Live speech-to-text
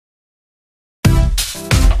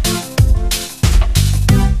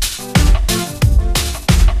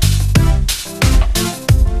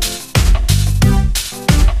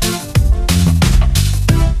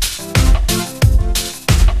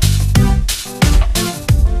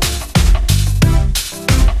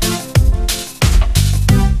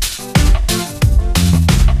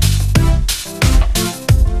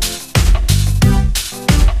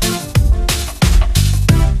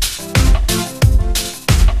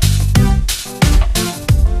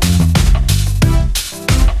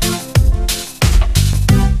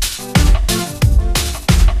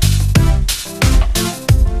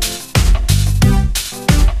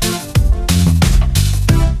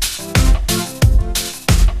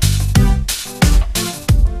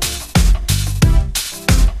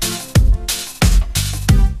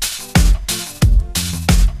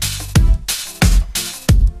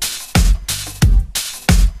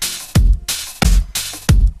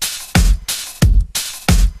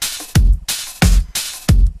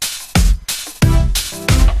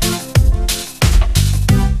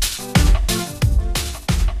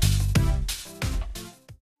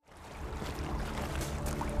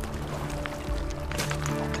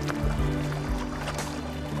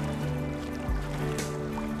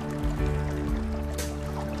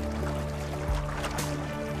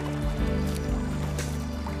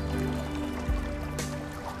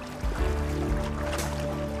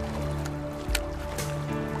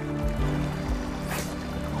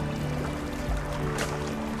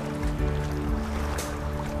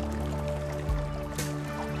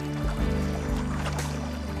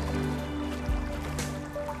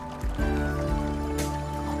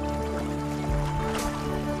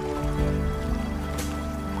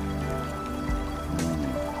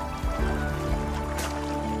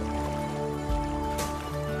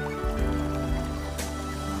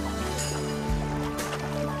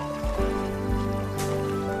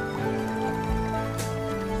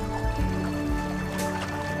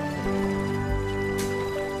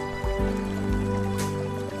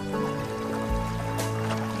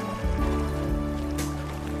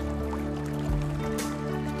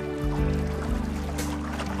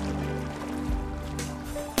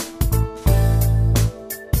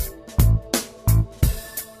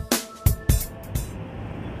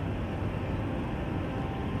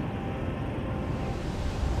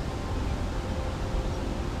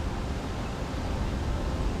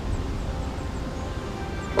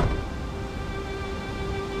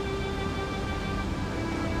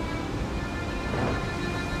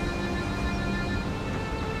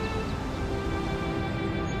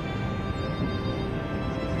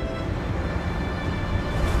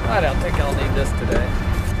I don't think I'll need this today.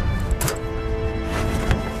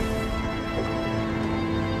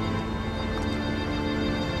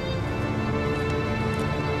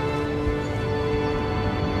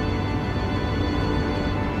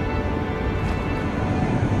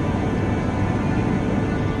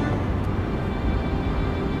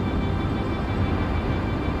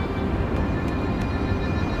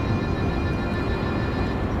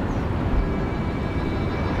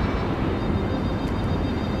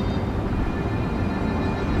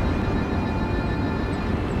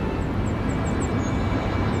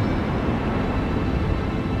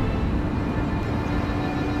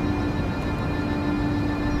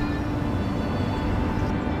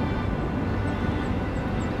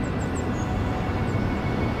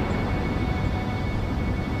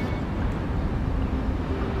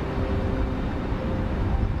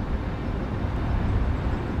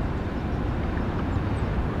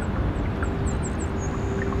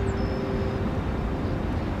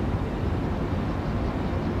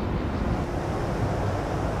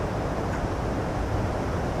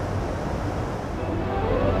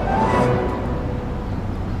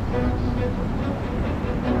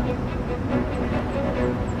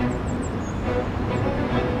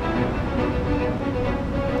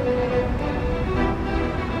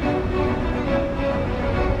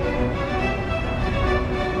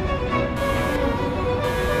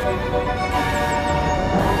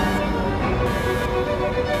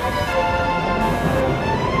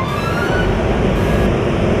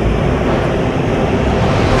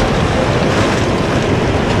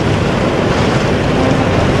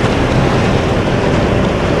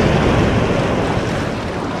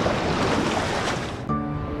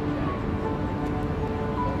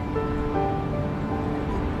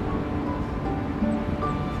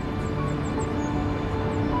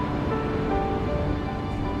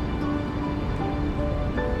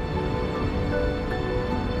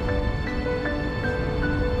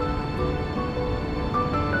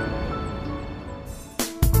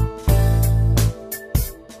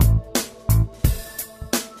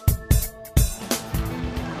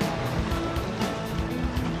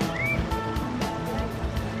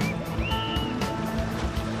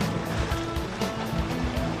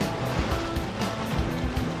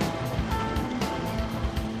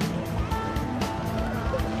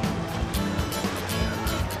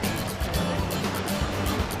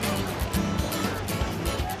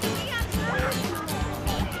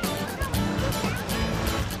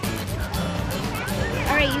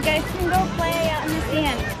 You guys can go play out in the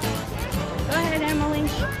sand. Go ahead, Emily.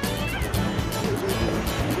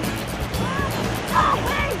 Oh,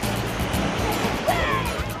 wait!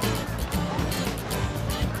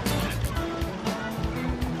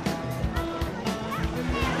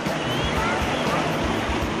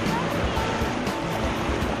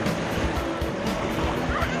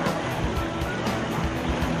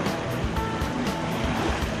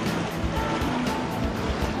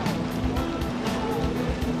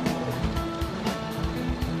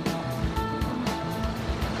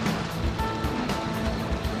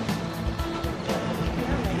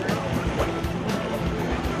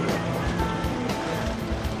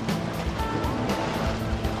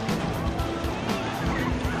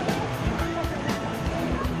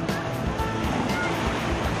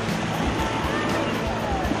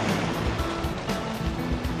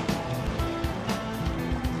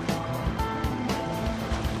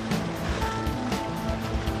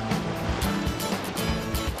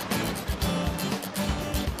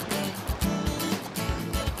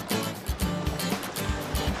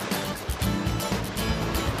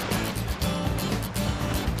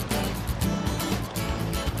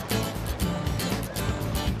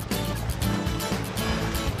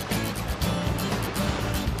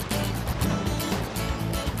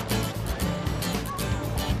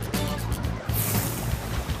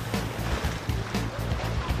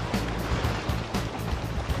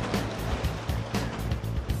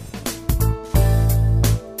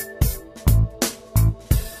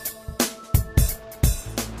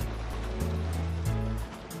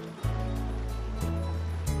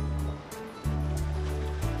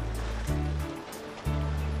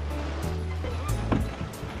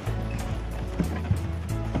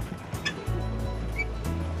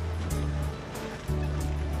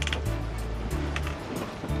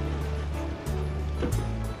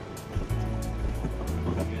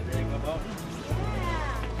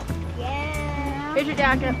 Here's your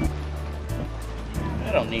jacket.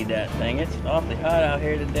 I don't need that thing. It's awfully hot out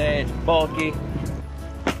here today. It's bulky.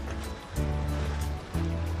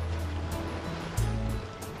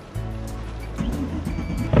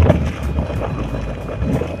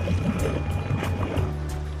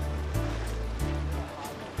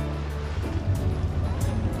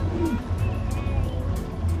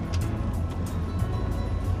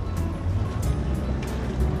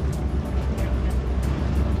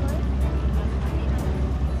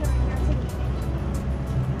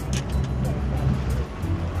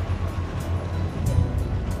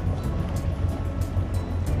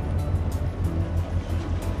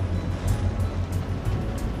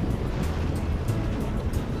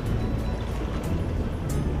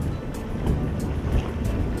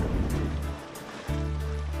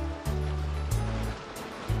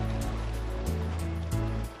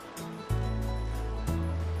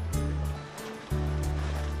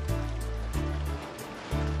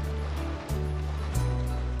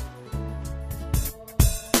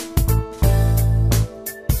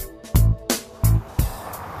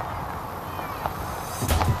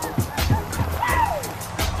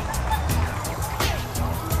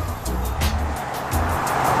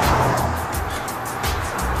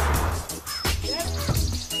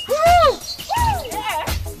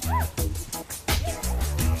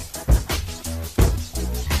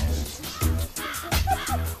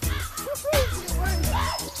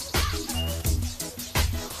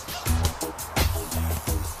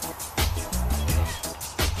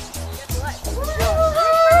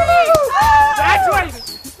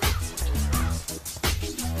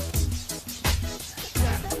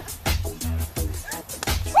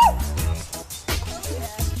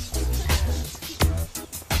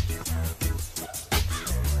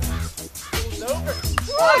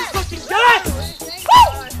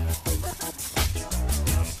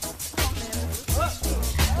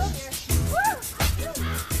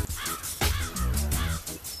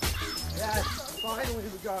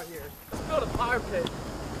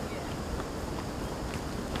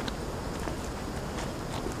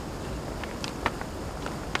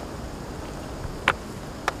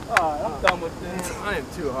 Man, I am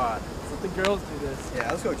too hot. Let the girls do this.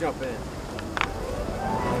 Yeah, let's go jump in.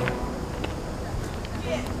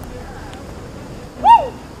 Yeah.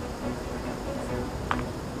 Woo!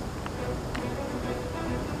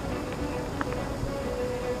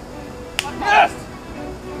 Yes!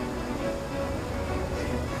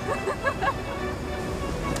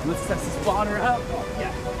 Let's test the spawner out. Oh,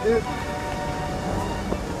 yeah. Dude.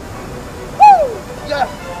 Woo! Yeah!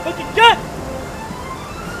 Looking good!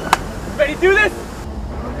 Ready to do this?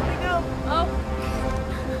 Here we go. Oh.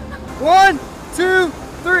 1, 2,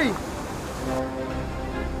 3.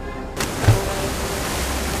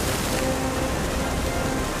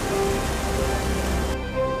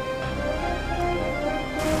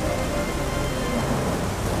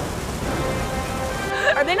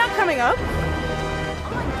 Are they not coming up? Oh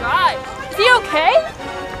my god. Is he okay?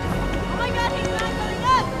 Oh my god, he's not coming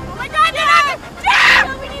up. Oh my god, Dad! Dad!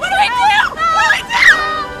 What do we do? What do we do?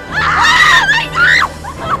 Oh my god!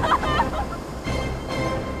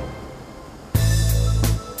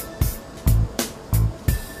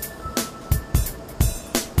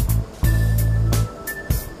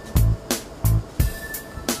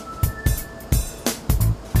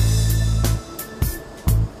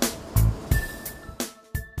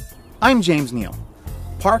 I'm James Neal,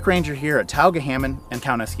 Park Ranger here at Tioga Hammond and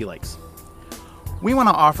Cowanesque Lakes. We want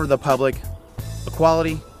to offer the public a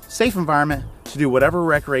quality, safe environment to do whatever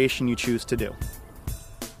recreation you choose to do.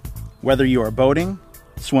 Whether you are boating,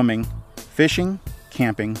 swimming, fishing,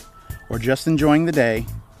 camping, or just enjoying the day,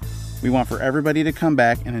 we want for everybody to come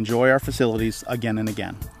back and enjoy our facilities again and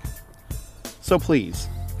again. So please,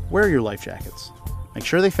 wear your life jackets. Make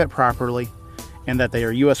sure they fit properly and that they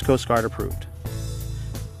are U.S. Coast Guard approved.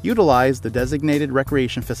 Utilize the designated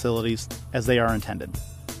recreation facilities as they are intended.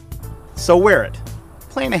 So wear it,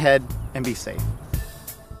 plan ahead, and be safe.